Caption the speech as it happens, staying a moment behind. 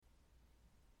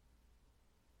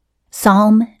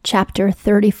Psalm chapter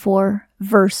 34,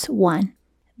 verse 1.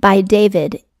 By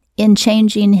David, in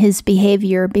changing his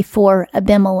behavior before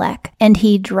Abimelech, and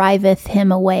he driveth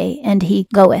him away, and he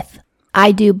goeth.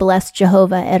 I do bless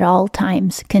Jehovah at all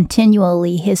times,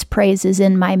 continually his praise is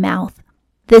in my mouth.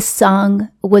 This song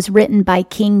was written by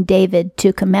King David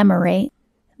to commemorate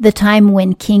the time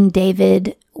when King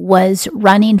David was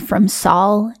running from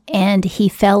Saul, and he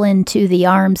fell into the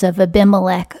arms of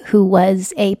Abimelech, who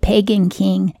was a pagan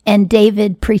king, and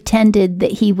David pretended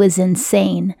that he was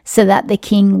insane so that the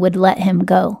king would let him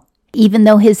go. Even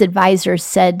though his advisors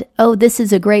said, "Oh, this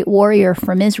is a great warrior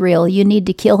from Israel, you need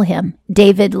to kill him,"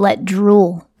 David let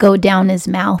drool go down his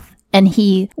mouth, and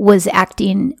he was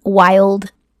acting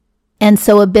wild. And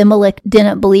so Abimelech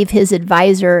didn't believe his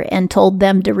advisor and told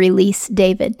them to release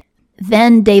David.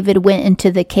 Then David went into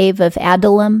the cave of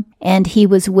Adullam, and he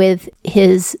was with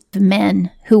his men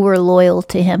who were loyal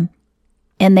to him,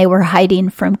 and they were hiding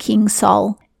from King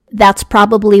Saul. That's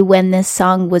probably when this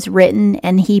song was written,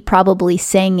 and he probably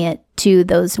sang it to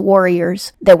those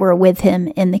warriors that were with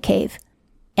him in the cave.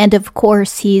 And of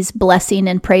course, he's blessing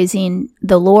and praising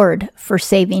the Lord for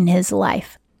saving his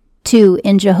life. 2.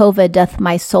 In Jehovah doth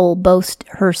my soul boast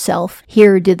herself.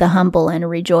 Here do the humble and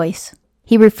rejoice.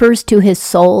 He refers to his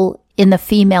soul in the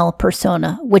female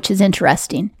persona, which is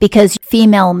interesting because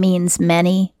female means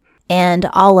many, and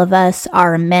all of us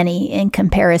are many in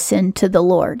comparison to the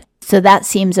Lord. So that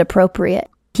seems appropriate.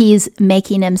 He's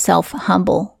making himself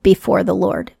humble before the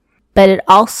Lord. But it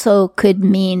also could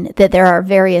mean that there are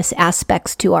various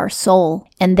aspects to our soul,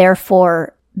 and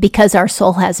therefore, because our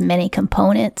soul has many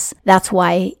components, that's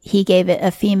why he gave it a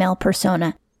female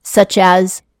persona, such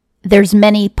as there's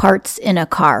many parts in a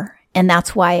car, and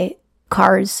that's why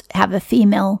cars have a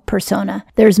female persona.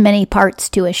 There's many parts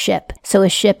to a ship, so a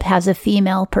ship has a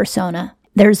female persona.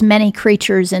 There's many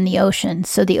creatures in the ocean,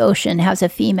 so the ocean has a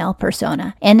female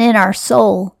persona. And in our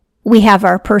soul, we have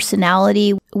our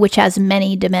personality, which has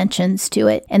many dimensions to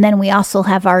it. And then we also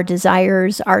have our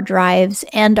desires, our drives,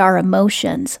 and our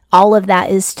emotions. All of that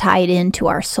is tied into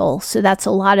our soul. So that's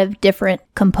a lot of different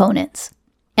components.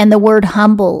 And the word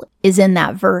humble is in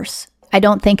that verse. I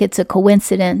don't think it's a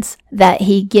coincidence that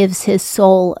he gives his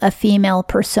soul a female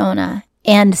persona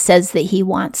and says that he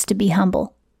wants to be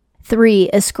humble. 3.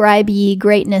 Ascribe ye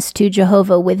greatness to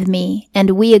Jehovah with me, and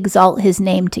we exalt his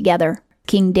name together.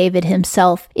 King David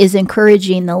himself is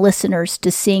encouraging the listeners to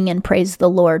sing and praise the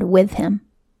Lord with him.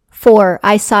 4.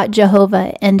 I sought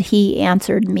Jehovah, and he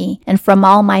answered me, and from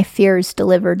all my fears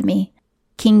delivered me.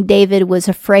 King David was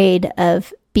afraid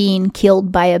of being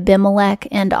killed by Abimelech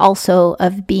and also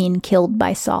of being killed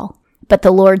by Saul, but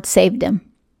the Lord saved him.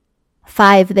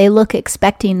 5. They look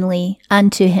expectingly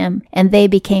unto him, and they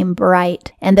became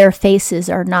bright, and their faces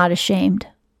are not ashamed.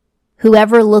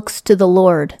 Whoever looks to the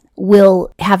Lord will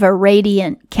have a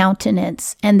radiant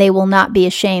countenance, and they will not be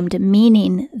ashamed,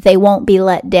 meaning they won't be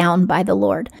let down by the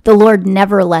Lord. The Lord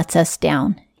never lets us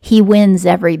down. He wins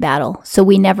every battle, so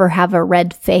we never have a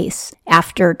red face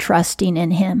after trusting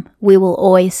in him. We will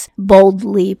always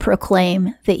boldly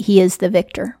proclaim that he is the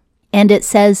victor. And it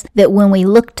says that when we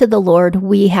look to the Lord,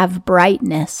 we have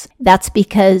brightness. That's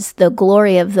because the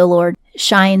glory of the Lord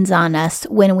shines on us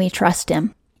when we trust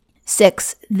him.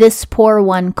 6. This poor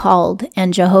one called,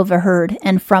 and Jehovah heard,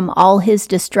 and from all his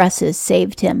distresses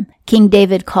saved him. King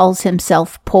David calls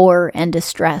himself poor and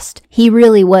distressed. He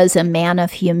really was a man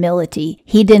of humility.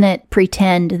 He didn't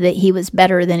pretend that he was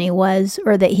better than he was,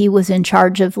 or that he was in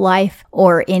charge of life,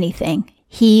 or anything.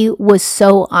 He was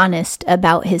so honest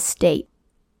about his state.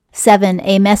 7.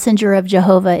 A messenger of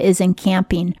Jehovah is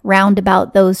encamping round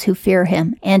about those who fear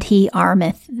him, and he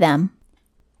armeth them.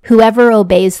 Whoever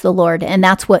obeys the Lord, and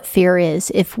that's what fear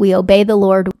is. If we obey the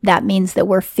Lord, that means that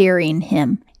we're fearing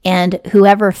him. And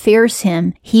whoever fears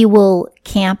him, he will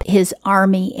camp his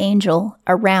army angel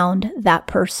around that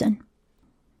person.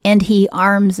 And he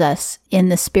arms us in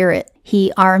the Spirit.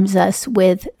 He arms us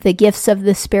with the gifts of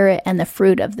the Spirit and the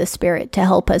fruit of the Spirit to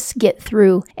help us get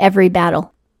through every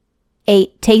battle.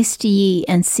 8. Taste ye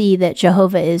and see that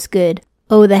Jehovah is good.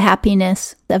 O the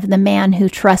happiness of the man who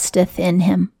trusteth in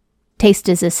him. Taste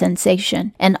is a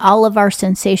sensation, and all of our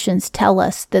sensations tell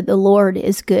us that the Lord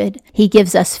is good. He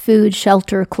gives us food,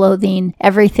 shelter, clothing,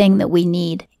 everything that we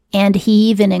need. And he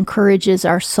even encourages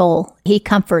our soul. He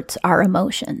comforts our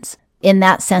emotions. In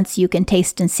that sense, you can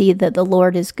taste and see that the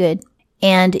Lord is good.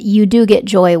 And you do get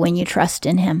joy when you trust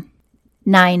in him.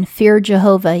 9. Fear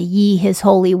Jehovah, ye his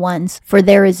holy ones, for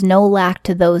there is no lack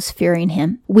to those fearing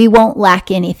him. We won't lack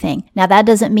anything. Now that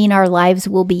doesn't mean our lives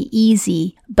will be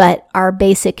easy, but our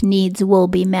basic needs will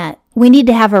be met. We need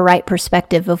to have a right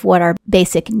perspective of what our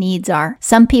basic needs are.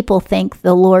 Some people think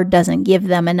the Lord doesn't give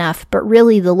them enough, but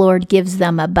really the Lord gives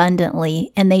them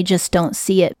abundantly, and they just don't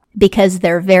see it because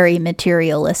they're very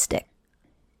materialistic.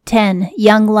 10.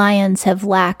 Young lions have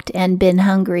lacked and been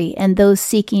hungry, and those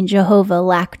seeking Jehovah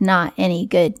lack not any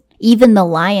good. Even the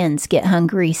lions get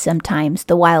hungry sometimes,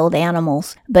 the wild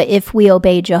animals. But if we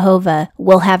obey Jehovah,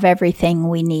 we'll have everything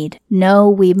we need. No,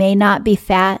 we may not be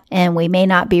fat and we may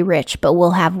not be rich, but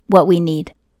we'll have what we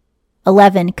need.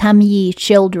 11. Come ye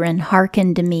children,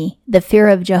 hearken to me. The fear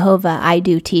of Jehovah I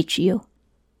do teach you.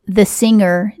 The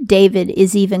singer, David,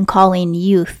 is even calling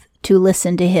youth to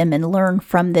listen to him and learn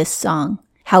from this song.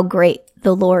 How great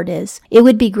the Lord is. It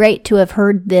would be great to have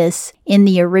heard this in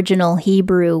the original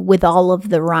Hebrew with all of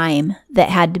the rhyme that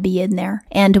had to be in there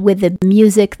and with the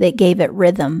music that gave it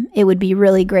rhythm. It would be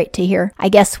really great to hear. I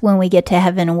guess when we get to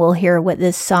heaven, we'll hear what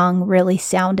this song really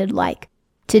sounded like.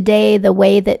 Today, the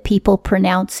way that people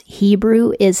pronounce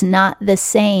Hebrew is not the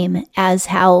same as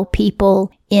how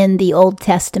people in the Old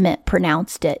Testament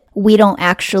pronounced it. We don't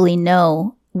actually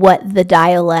know what the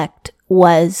dialect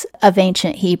was of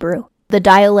ancient Hebrew. The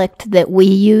dialect that we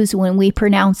use when we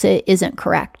pronounce it isn't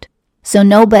correct. So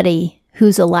nobody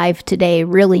who's alive today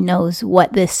really knows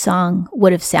what this song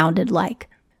would have sounded like.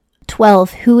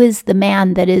 12. Who is the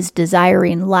man that is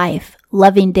desiring life,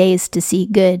 loving days to see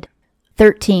good?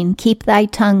 13. Keep thy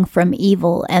tongue from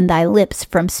evil and thy lips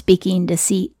from speaking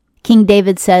deceit. King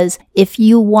David says, if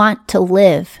you want to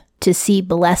live to see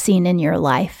blessing in your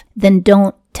life, then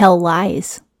don't tell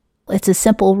lies. It's a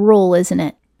simple rule, isn't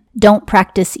it? Don't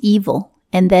practice evil,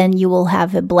 and then you will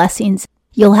have blessings.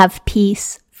 You'll have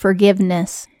peace,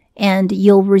 forgiveness, and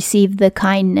you'll receive the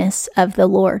kindness of the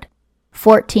Lord.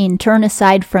 14. Turn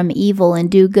aside from evil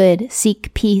and do good.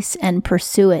 Seek peace and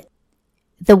pursue it.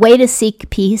 The way to seek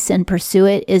peace and pursue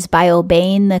it is by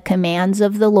obeying the commands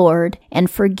of the Lord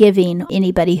and forgiving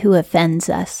anybody who offends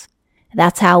us.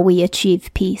 That's how we achieve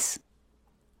peace.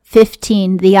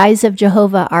 15. The eyes of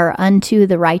Jehovah are unto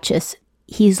the righteous.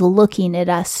 He's looking at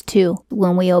us too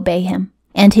when we obey him.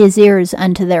 And his ears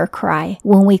unto their cry.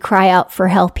 When we cry out for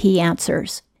help, he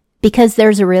answers. Because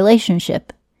there's a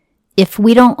relationship. If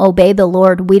we don't obey the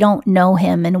Lord, we don't know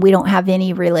him and we don't have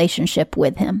any relationship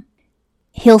with him.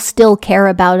 He'll still care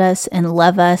about us and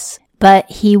love us, but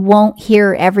he won't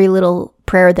hear every little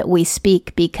prayer that we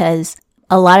speak because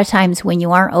a lot of times when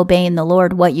you aren't obeying the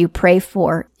Lord, what you pray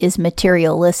for is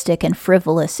materialistic and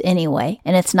frivolous anyway,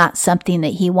 and it's not something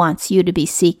that he wants you to be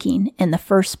seeking in the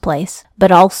first place.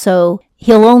 But also,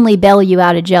 he'll only bail you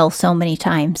out of jail so many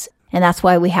times, and that's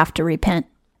why we have to repent.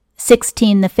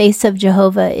 16. The face of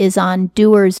Jehovah is on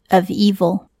doers of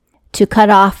evil, to cut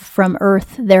off from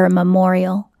earth their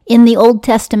memorial. In the Old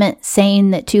Testament,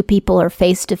 saying that two people are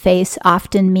face to face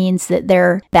often means that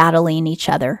they're battling each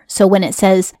other. So when it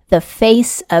says the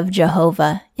face of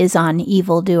Jehovah is on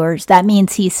evildoers, that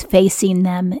means he's facing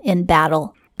them in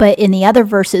battle. But in the other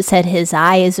verse, it said his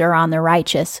eyes are on the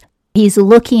righteous. He's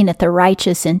looking at the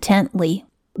righteous intently,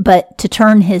 but to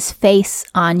turn his face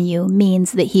on you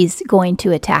means that he's going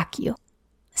to attack you.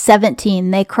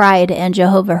 17. They cried, and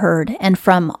Jehovah heard, and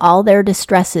from all their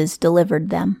distresses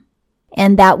delivered them.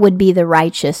 And that would be the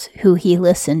righteous who he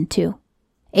listened to.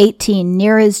 18.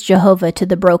 Near is Jehovah to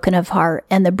the broken of heart,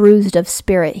 and the bruised of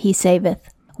spirit he saveth.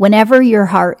 Whenever your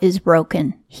heart is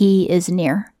broken, he is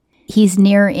near. He's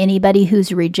near anybody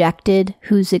who's rejected,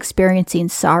 who's experiencing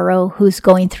sorrow, who's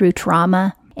going through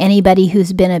trauma, anybody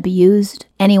who's been abused,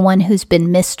 anyone who's been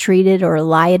mistreated or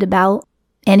lied about,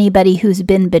 anybody who's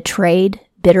been betrayed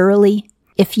bitterly.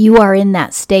 If you are in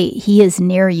that state, he is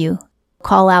near you.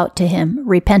 Call out to him.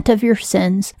 Repent of your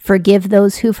sins. Forgive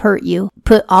those who've hurt you.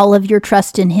 Put all of your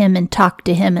trust in him and talk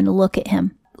to him and look at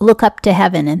him. Look up to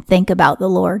heaven and think about the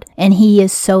Lord, and he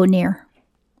is so near.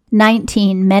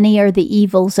 19. Many are the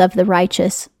evils of the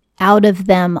righteous. Out of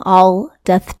them all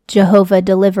doth Jehovah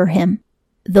deliver him.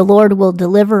 The Lord will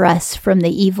deliver us from the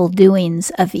evil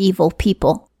doings of evil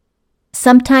people.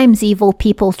 Sometimes evil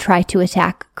people try to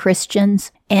attack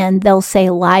Christians, and they'll say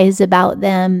lies about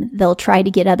them. They'll try to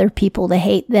get other people to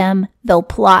hate them. They'll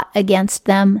plot against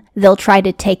them. They'll try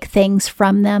to take things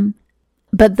from them.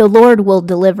 But the Lord will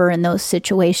deliver in those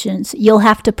situations. You'll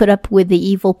have to put up with the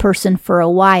evil person for a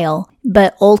while,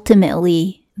 but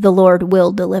ultimately the Lord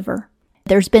will deliver.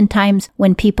 There's been times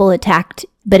when people attacked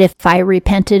But if I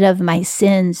repented of my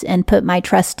sins and put my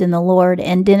trust in the Lord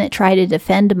and didn't try to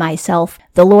defend myself,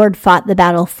 the Lord fought the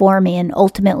battle for me, and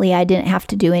ultimately I didn't have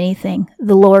to do anything.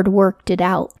 The Lord worked it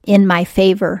out in my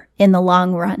favor in the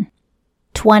long run.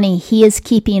 20, he is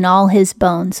keeping all his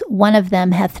bones. One of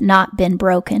them hath not been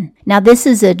broken. Now this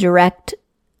is a direct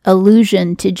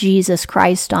allusion to Jesus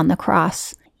Christ on the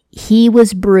cross. He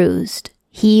was bruised.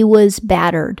 He was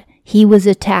battered. He was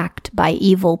attacked by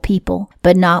evil people,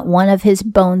 but not one of his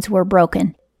bones were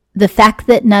broken. The fact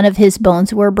that none of his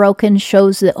bones were broken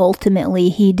shows that ultimately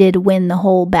he did win the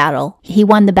whole battle. He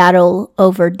won the battle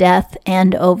over death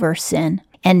and over sin.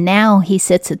 And now he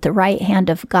sits at the right hand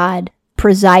of God,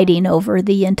 presiding over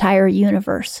the entire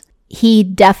universe. He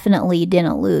definitely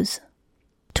didn't lose.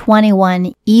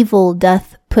 21, evil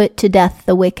doth put to death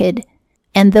the wicked,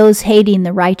 and those hating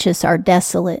the righteous are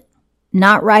desolate.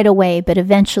 Not right away, but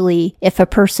eventually, if a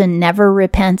person never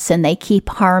repents and they keep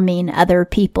harming other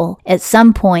people, at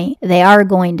some point they are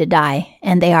going to die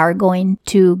and they are going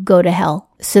to go to hell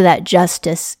so that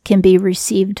justice can be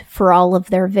received for all of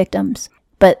their victims.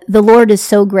 But the Lord is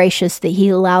so gracious that he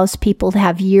allows people to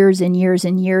have years and years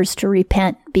and years to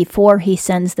repent before he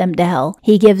sends them to hell.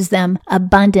 He gives them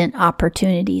abundant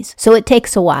opportunities. So it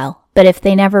takes a while, but if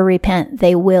they never repent,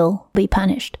 they will be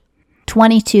punished.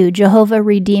 22, Jehovah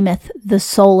redeemeth the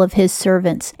soul of his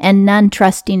servants, and none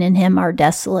trusting in him are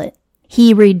desolate.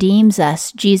 He redeems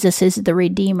us. Jesus is the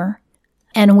Redeemer.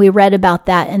 And we read about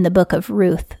that in the book of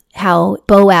Ruth, how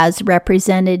Boaz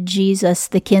represented Jesus,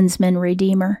 the kinsman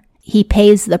redeemer. He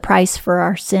pays the price for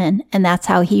our sin, and that's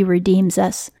how he redeems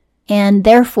us. And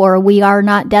therefore, we are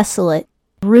not desolate.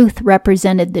 Ruth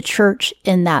represented the church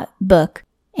in that book.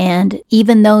 And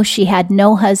even though she had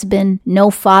no husband, no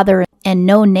father, and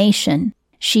no nation,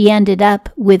 she ended up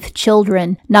with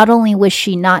children. Not only was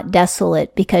she not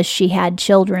desolate because she had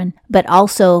children, but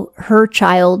also her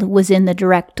child was in the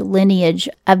direct lineage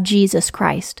of Jesus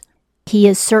Christ. He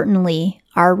is certainly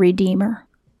our Redeemer.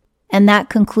 And that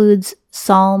concludes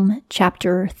Psalm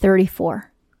chapter 34.